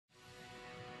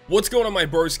What's going on, my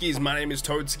broskies? My name is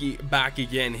Toadskii, back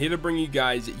again, here to bring you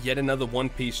guys yet another One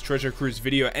Piece Treasure Cruise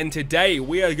video. And today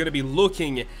we are going to be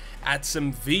looking at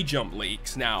some VJUMP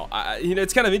leaks. Now, you know,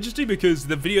 it's kind of interesting because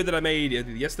the video that I made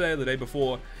yesterday or the day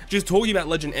before, just talking about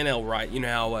Legend NL, right? You know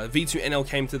how V2 NL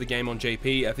came to the game on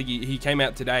JP. I think he came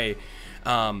out today.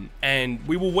 And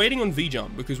we were waiting on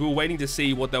VJUMP because we were waiting to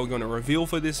see what they were going to reveal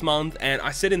for this month. And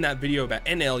I said in that video about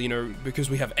NL, you know, because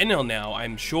we have NL now,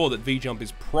 I'm sure that VJUMP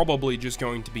is probably just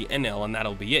going to be NL and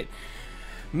that'll be it.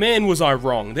 Man, was I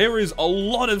wrong. There is a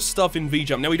lot of stuff in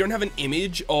VJUMP. Now, we don't have an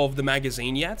image of the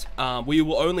magazine yet. We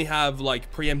will only have,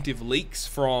 like, preemptive leaks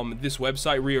from this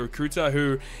website, Ryokruta,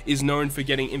 who is known for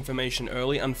getting information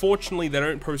early. Unfortunately, they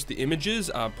don't post the images,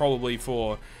 probably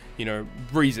for, you know,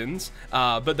 reasons,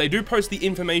 but they do post the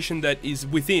information that is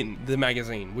within the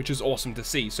magazine, which is awesome to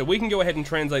see. So we can go ahead and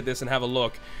translate this and have a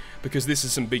look, because this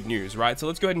is some big news, right? So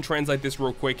let's go ahead and translate this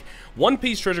real quick. One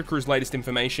Piece Treasure Cruise latest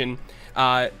information.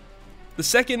 The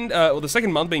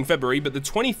second month being February, but the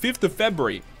 25th of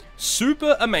February,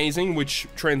 super amazing, which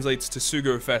translates to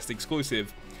Sugo Fest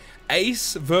exclusive.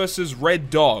 Ace versus Red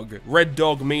Dog. Red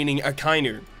Dog meaning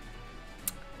AKAINU.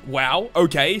 Wow,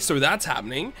 okay, so that's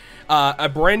happening. A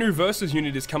brand new versus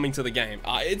unit is coming to the game.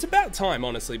 It's about time,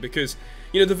 honestly, because,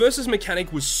 you know, the versus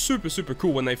mechanic was super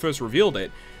cool when they first revealed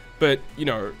it. But, you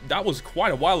know, that was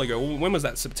quite a while ago. When was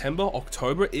that? September,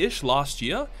 October-ish last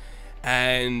year?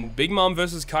 And Big Mom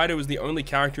versus Kaido is the only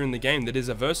character in the game that is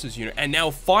a versus unit. And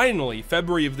now, finally,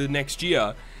 February of the next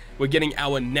year, we're getting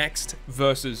our next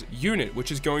versus unit,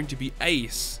 which is going to be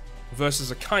Ace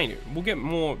versus AKAINU. We'll get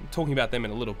more talking about them in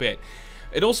a little bit.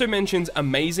 It also mentions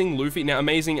Amazing Luffy. Now,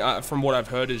 Amazing, from what I've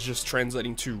heard, is just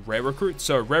translating to Rare Recruit.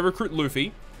 So, Rare Recruit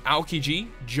Luffy, Aokiji,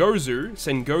 Jozu,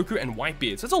 Sengoku, and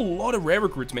Whitebeard. So that's a lot of Rare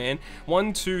Recruits, man.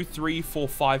 1, 2, 3, 4,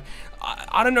 5.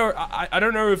 I don't know. I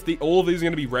don't know if all of these are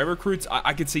going to be Rare Recruits.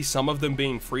 I could see some of them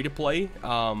being free to play.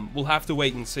 We'll have to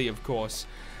wait and see, of course.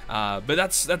 But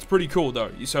that's pretty cool,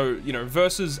 though. So, you know,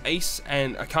 versus Ace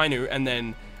and AKAINU, and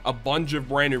then a bunch of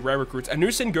brand new Rare Recruits. A new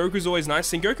Sengoku is always nice.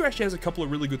 Sengoku actually has a couple of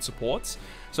really good supports,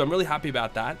 so I'm really happy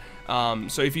about that.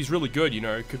 So if he's really good, you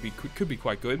know, it could be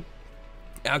quite good.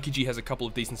 Aokiji has a couple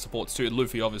of decent supports too.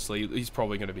 Luffy, obviously, he's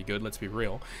probably going to be good, let's be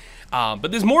real.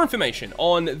 But there's more information.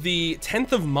 On the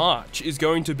 10th of March is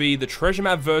going to be the Treasure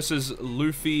Map versus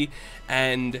Luffy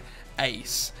and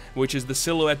Ace, which is the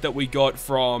silhouette that we got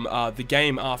from the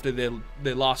game after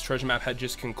their last Treasure Map had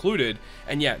just concluded.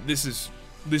 And yeah, this is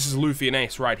Luffy and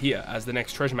Ace right here as the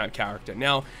next Treasure Map character.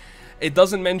 Now, it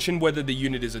doesn't mention whether the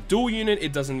unit is a dual unit.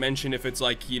 It doesn't mention if it's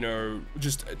like, you know,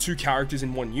 just 2 characters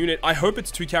in 1 unit. I hope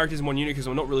it's 2 characters in 1 unit because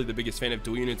I'm not really the biggest fan of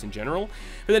dual units in general.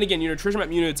 But then again, you know, Treasure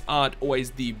Map units aren't always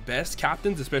the best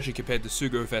captains, especially compared to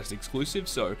Sugo Fest exclusive.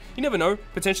 So you never know.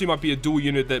 Potentially might be a dual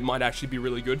unit that might actually be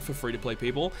really good for free-to-play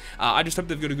people. I just hope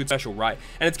they've got a good special, right?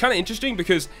 And it's kind of interesting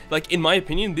because, like, in my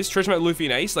opinion, this Treasure Map Luffy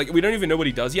and Ace, like, we don't even know what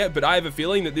he does yet, but I have a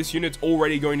feeling that this unit's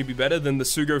already going to be better than the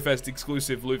Sugo Fest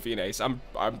exclusive Luffy and Ace.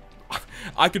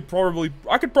 I could probably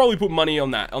put money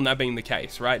on that being the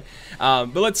case, right?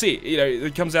 But let's see. You know,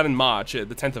 it comes out in March, the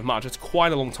 10th of March. It's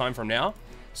quite a long time from now,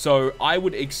 so I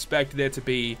would expect there to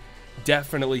be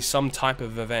definitely some type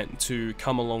of event to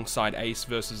come alongside Ace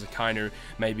versus AKAINU.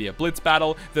 Maybe a blitz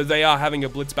battle. Though they are having a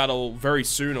blitz battle very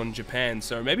soon on Japan,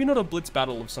 so maybe not a blitz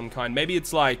battle of some kind. Maybe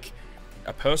it's like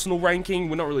a personal ranking.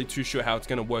 We're not really too sure how it's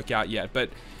going to work out yet,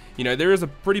 but you know, there is a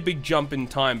pretty big jump in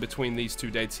time between these 2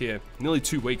 dates here. Nearly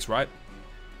 2 weeks, right?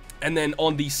 And then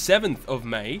on the 7th of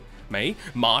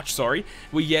March, sorry,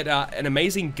 we get an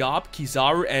amazing Garp,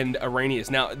 Kizaru, and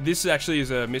Arrhenius. Now, this actually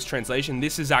is a mistranslation.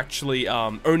 This is actually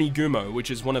Onigumo,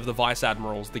 which is one of the Vice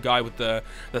Admirals, the guy with the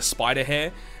spider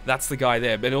hair. That's the guy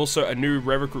there. But also a new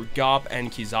Rare Recruit Garp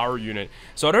and Kizaru unit.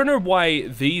 So I don't know why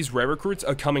these Rare Recruits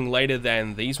are coming later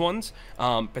than these ones.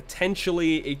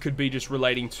 Potentially, it could be just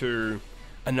relating to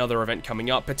another event coming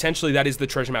up. Potentially that is the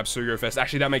Treasure Map Sugo Fest.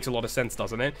 Actually, that makes a lot of sense,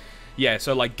 doesn't it? Yeah,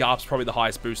 so like Garp's probably the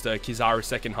highest booster, Kizaru's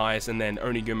second highest, and then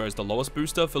Onigumo's the lowest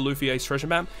booster for Luffy Ace Treasure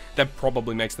Map. That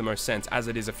probably makes the most sense, as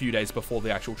it is a few days before the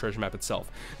actual Treasure Map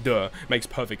itself. Duh, makes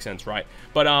perfect sense, right?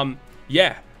 But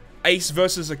yeah, Ace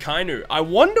versus AKAINU. I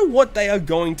wonder what they are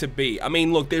going to be. I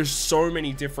mean, look, there's so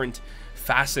many different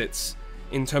facets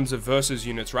in terms of versus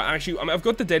units, right? Actually, I've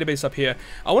got the database up here.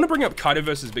 I want to bring up Kaido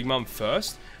versus Big Mom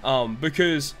first,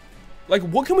 because, like,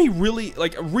 what can we really,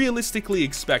 like, realistically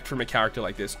expect from a character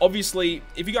like this? Obviously,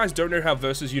 if you guys don't know how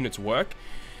versus units work,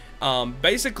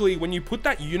 basically, when you put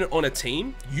that unit on a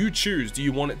team, you choose, do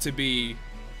you want it to be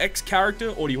X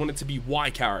character or do you want it to be Y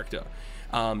character?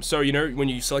 So, you know, when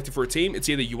you select it for a team, it's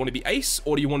either you want to be Ace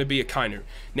or do you want to be AKAINU.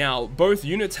 Now, both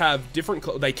units have different,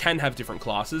 they can have different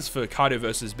classes. For Kaido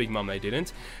versus Big Mom, they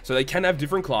didn't. So they can have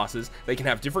different classes. They can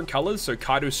have different colors. So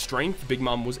Kaido's strength, Big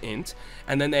Mom was int.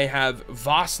 And then they have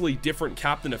vastly different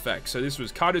captain effects. So this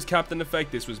was Kaido's captain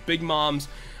effect. This was Big Mom's.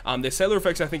 Their sailor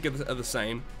effects, I think, are the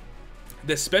same.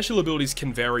 Their special abilities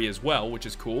can vary as well, which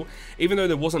is cool. Even though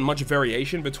there wasn't much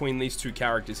variation between these two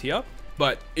characters here.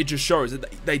 But it just shows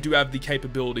that they do have the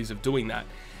capabilities of doing that.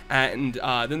 And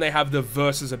then they have the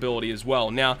versus ability as well.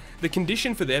 Now, the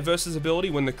condition for their versus ability,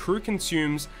 when the crew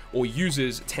consumes or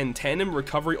uses 10 tandem,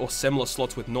 recovery, or similar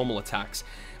slots with normal attacks.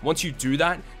 Once you do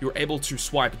that, you're able to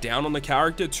swipe down on the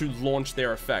character to launch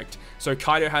their effect. So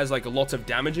Kaido has like lots of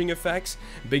damaging effects.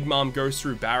 Big Mom goes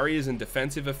through barriers and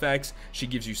defensive effects. She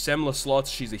gives you similar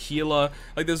slots. She's a healer.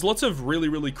 Like, there's lots of really,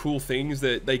 really cool things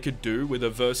that they could do with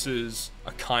a versus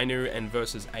AKAINU and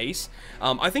versus Ace.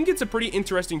 I think it's a pretty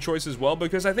interesting choice as well,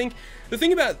 because I think the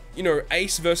thing about, you know,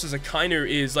 Ace versus AKAINU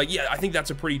is like, yeah, I think that's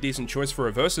a pretty decent choice for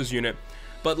a versus unit.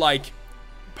 But like,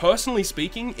 personally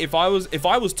speaking, if I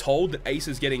was told that Ace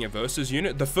is getting a versus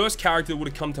unit, the first character that would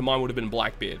have come to mind would have been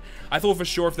Blackbeard. I thought for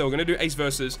sure if they were going to do Ace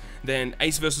versus, then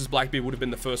Ace versus Blackbeard would have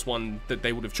been the first one that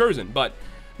they would have chosen. But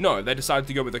no, they decided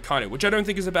to go with AKAINU, which I don't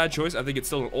think is a bad choice. I think it's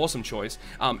still an awesome choice.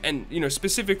 And, you know,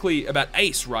 specifically about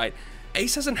Ace, right?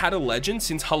 Ace hasn't had a legend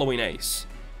since Halloween Ace.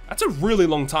 That's a really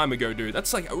long time ago, dude.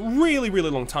 That's like a really, really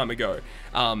long time ago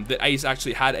that Ace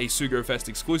actually had a Sugo Fest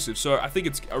exclusive. So I think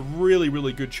it's a really,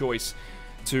 really good choice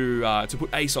to put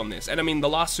Ace on this. And I mean, the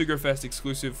last Sugo Fest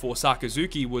exclusive for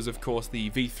Sakazuki was, of course, the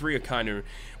V3 AKAINU,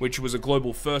 which was a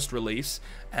global first release.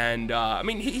 And I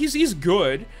mean, he's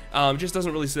good, just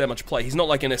doesn't really see that much play. He's not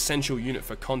like an essential unit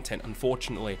for content,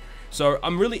 unfortunately. So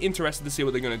I'm really interested to see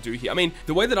what they're going to do here. I mean,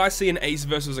 the way that I see an Ace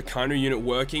versus AKAINU unit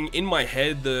working, in my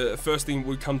head, the first thing that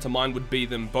would come to mind would be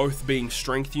them both being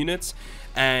strength units.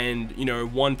 And, you know,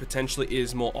 one potentially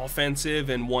is more offensive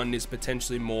and one is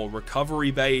potentially more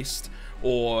recovery based,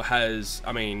 or has,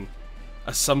 I mean,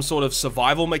 some sort of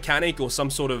survival mechanic or some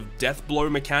sort of death blow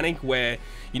mechanic where,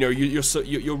 you know,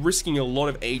 you're risking a lot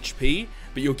of HP,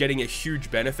 but you're getting a huge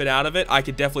benefit out of it. I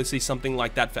could definitely see something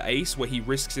like that for Ace, where he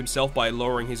risks himself by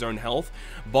lowering his own health,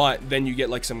 but then you get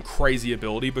like some crazy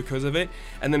ability because of it.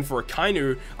 And then for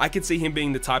AKAINU, I could see him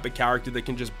being the type of character that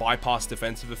can just bypass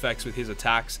defensive effects with his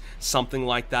attacks, something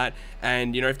like that.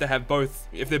 And, you know, if they're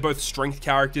both strength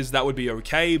characters, that would be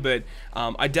okay, but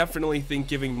I definitely think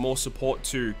giving more support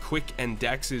to Quick and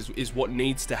Dex is what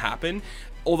needs to happen.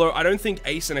 Although I don't think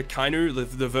Ace and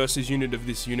AKAINU, the versus unit of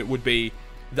this unit, would be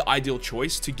the ideal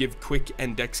choice to give Quick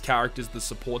and Dex characters the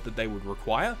support that they would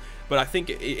require. But I think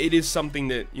it is something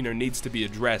that, you know, needs to be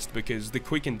addressed, because the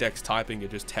Quick and Dex typing are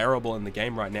just terrible in the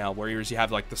game right now. Whereas you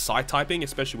have like the Psy typing,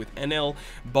 especially with NL,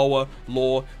 Boa,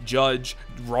 Law, Judge,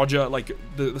 Roger, like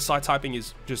the Psy typing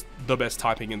is just the best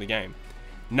typing in the game.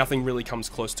 Nothing really comes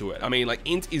close to it. I mean, like,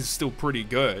 Int is still pretty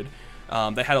good.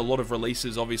 They had a lot of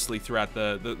releases, obviously, throughout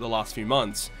the last few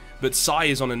months. But Psy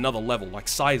is on another level. Like,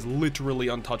 Psy is literally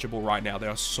untouchable right now. They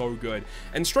are so good.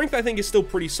 And Strength, I think, is still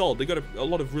pretty solid. They got a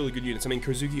lot of really good units. I mean,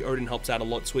 Kozuki Odin helps out a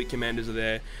lot. Sweet Commanders are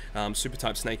there. Super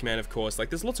Type Snake Man, of course.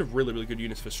 Like, there's lots of really, really good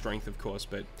units for Strength, of course.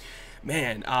 But,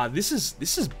 man, this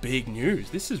is big news.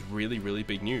 This is really, really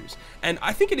big news. And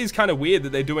I think it is kind of weird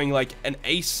that they're doing, like, an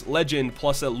Ace Legend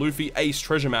plus a Luffy Ace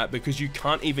treasure map, because you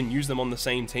can't even use them on the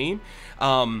same team.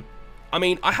 I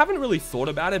mean, I haven't really thought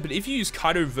about it, but if you use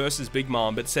Kaido versus Big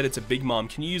Mom, but said it's a Big Mom,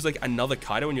 can you use like another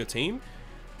Kaido on your team?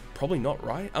 Probably not,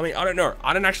 right? I mean, I don't know.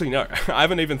 I don't actually know. I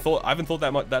haven't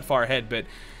thought that far ahead, but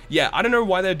yeah, I don't know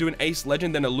why they're doing Ace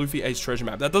Legend and a Luffy Ace treasure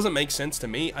map. That doesn't make sense to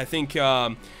me. I think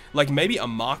like maybe a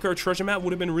Marco treasure map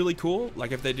would have been really cool.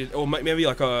 Like if they did, or maybe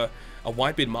like a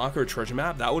Whitebeard Marco treasure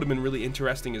map. That would have been really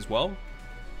interesting as well.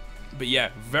 But yeah,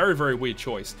 very, very weird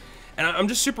choice. And I'm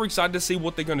just super excited to see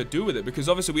what they're going to do with it, because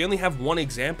obviously we only have one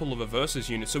example of a versus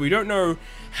unit, so we don't know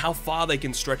how far they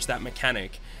can stretch that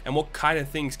mechanic and what kind of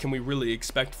things can we really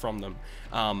expect from them.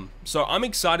 So I'm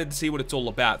excited to see what it's all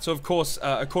about. So of course,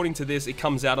 according to this, it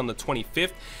comes out on the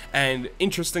 25th, and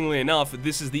interestingly enough,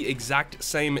 this is the exact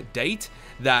same date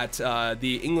that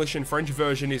the English and French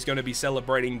version is going to be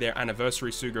celebrating their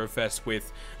anniversary Sugo Fest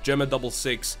with Germa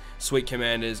 66, Sweet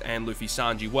Commanders, and Luffy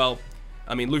Sanji. Well,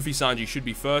 I mean, Luffy Sanji should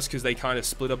be first because they kind of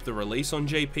split up the release on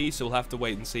JP, so we'll have to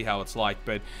wait and see how it's like.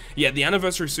 But yeah, the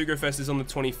anniversary Sugo Fest is on the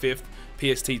 25th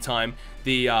PST time.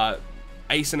 The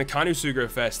Ace and AKAINU Sugo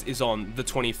Fest is on the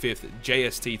 25th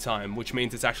JST time, which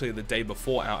means it's actually the day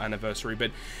before our anniversary,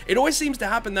 but it always seems to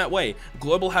happen that way.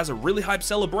 Global has a really hype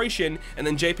celebration, and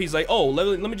then JP's like, oh,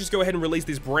 let me just go ahead and release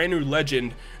this brand new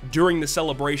legend during the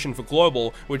celebration for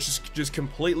Global, which just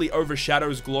completely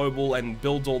overshadows Global and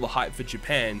builds all the hype for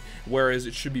Japan, whereas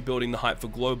it should be building the hype for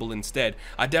Global instead.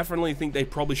 I definitely think they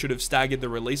probably should have staggered the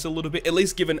release a little bit, at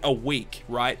least given a week,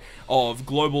 right, of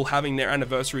Global having their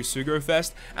anniversary Sugo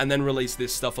Fest, and then release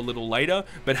this stuff a little later.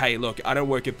 But hey, look, I don't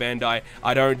work at Bandai.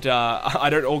 I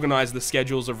don't organize the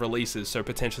schedules of releases, so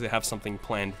potentially have something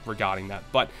planned regarding that.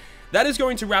 But that is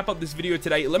going to wrap up this video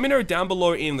today. Let me know down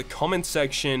below in the comment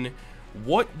section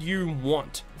what you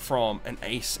want from an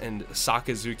Ace and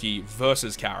Sakazuki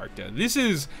versus character. This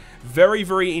is very,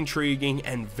 very intriguing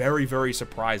and very, very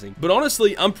surprising. But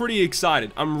honestly, I'm pretty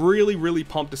excited. I'm really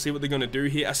pumped to see what they're going to do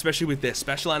here, especially with their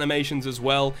special animations as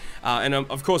well. And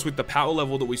of course, with the power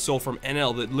level that we saw from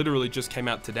NL that literally just came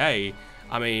out today.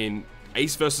 I mean,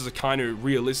 Ace versus AKAINU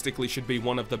realistically should be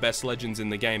one of the best legends in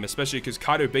the game, especially because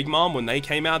Kaido Big Mom, when they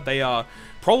came out, they are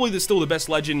probably still the best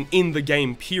legend in the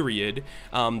game, period.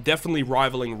 Definitely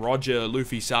rivaling Roger,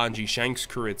 Luffy, Sanji, Shanks'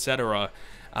 crew, etc.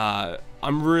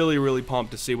 I'm really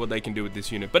pumped to see what they can do with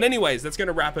this unit. But anyways, that's going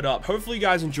to wrap it up. Hopefully you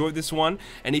guys enjoyed this one,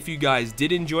 and if you guys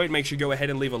did enjoy it, make sure you go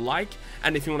ahead and leave a like.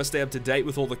 And if you want to stay up to date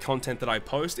with all the content that I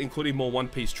post, including more One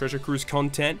Piece Treasure Cruise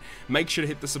content, make sure to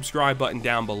hit the subscribe button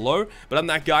down below. But other than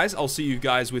that, guys, I'll see you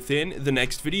guys within the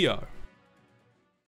next video.